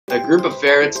A group of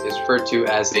ferrets is referred to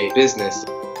as a business,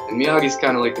 and Miyagi's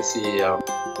kind of like the CEO.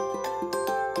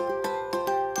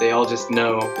 They all just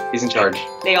know he's in charge.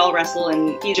 They all wrestle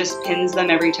and he just pins them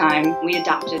every time. We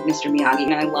adopted Mr. Miyagi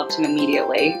and I loved him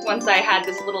immediately. Once I had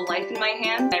this little life in my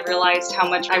hand, I realized how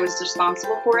much I was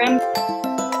responsible for him.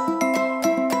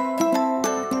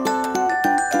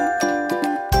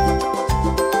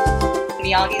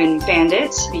 Miyagi and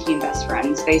Bandit became best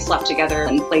friends. They slept together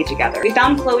and played together. We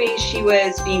found Chloe. She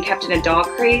was being kept in a dog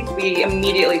crate. We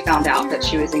immediately found out that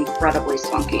she was incredibly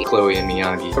spunky. Chloe and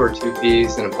Miyagi were two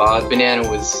peas in a pod. Banana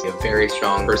was a very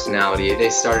strong personality. They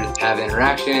started to have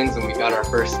interactions and we got our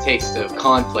first taste of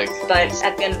conflict. But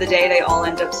at the end of the day, they all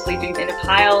end up sleeping in a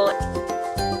pile.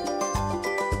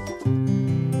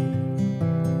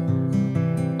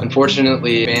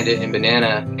 Unfortunately, Bandit and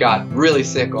Banana got really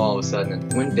sick all of a sudden.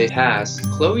 When they passed,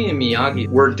 Chloe and Miyagi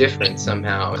were different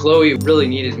somehow. Chloe really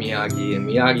needed Miyagi, and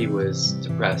Miyagi was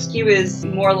depressed. He was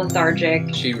more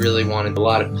lethargic. She really wanted a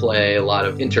lot of play, a lot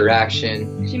of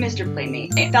interaction. She missed her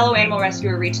playmate. A fellow animal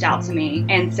rescuer reached out to me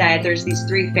and said there's these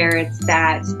 3 ferrets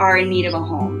that are in need of a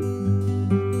home.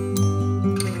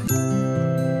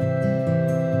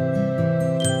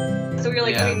 So we were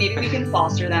like, okay, maybe we can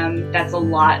foster them. That's a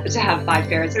lot to have 5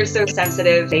 ferrets. They're so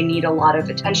sensitive. They need a lot of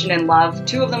attention and love.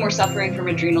 2 of them were suffering from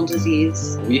adrenal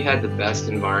disease. We had the best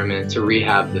environment to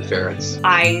rehab the ferrets.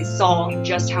 I saw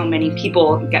just how many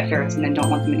people get ferrets and then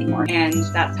don't want them anymore. And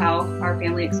that's how our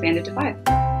family expanded to 5.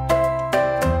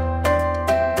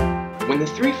 When the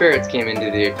 3 ferrets came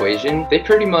into the equation, they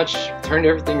pretty much turned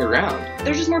everything around.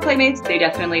 There's just more playmates. They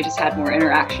definitely just had more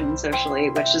interaction socially,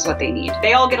 which is what they need.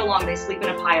 They all get along. They sleep in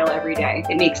a pile every day.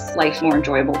 It makes life more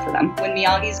enjoyable for them. When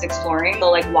Miyagi's exploring,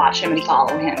 they'll like watch him and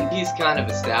follow him. He's kind of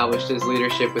established his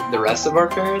leadership with the rest of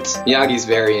our ferrets. Miyagi's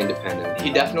very independent.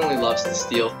 He definitely loves to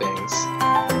steal things.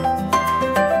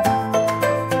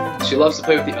 She loves to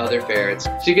play with the other ferrets.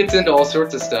 She gets into all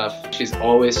sorts of stuff. She's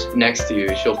always next to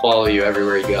you. She'll follow you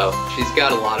everywhere you go. She's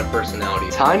got a lot of personality.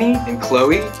 Tiny and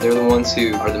Chloe, they're the ones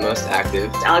who are the most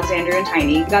active. Alexander and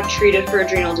Tiny got treated for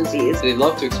adrenal disease. They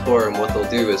love to explore, and what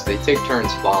they'll do is they take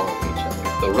turns following each other.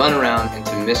 They'll run around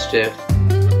into mischief.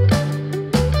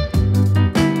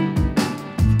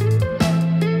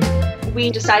 We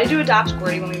decided to adopt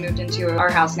Gordy when we moved into our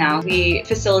house now. We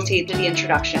facilitated the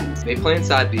introductions. They play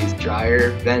inside these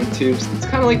dryer vent tubes. It's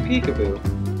kind of like peekaboo.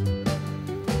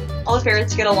 All the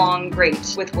ferrets get along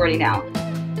great with Gordy now.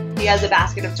 He has a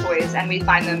basket of toys and we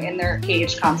find them in their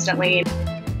cage constantly.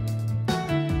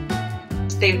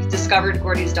 They've discovered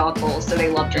Gordy's dog bowl, so they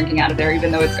love drinking out of there,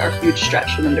 even though it's a huge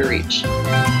stretch for them to reach.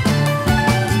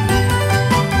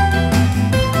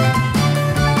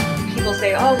 People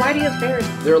say, oh, why do you have ferrets?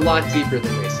 They're a lot deeper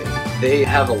than they seem. They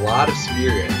have a lot of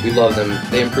spirit. We love them.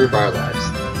 They improve our lives.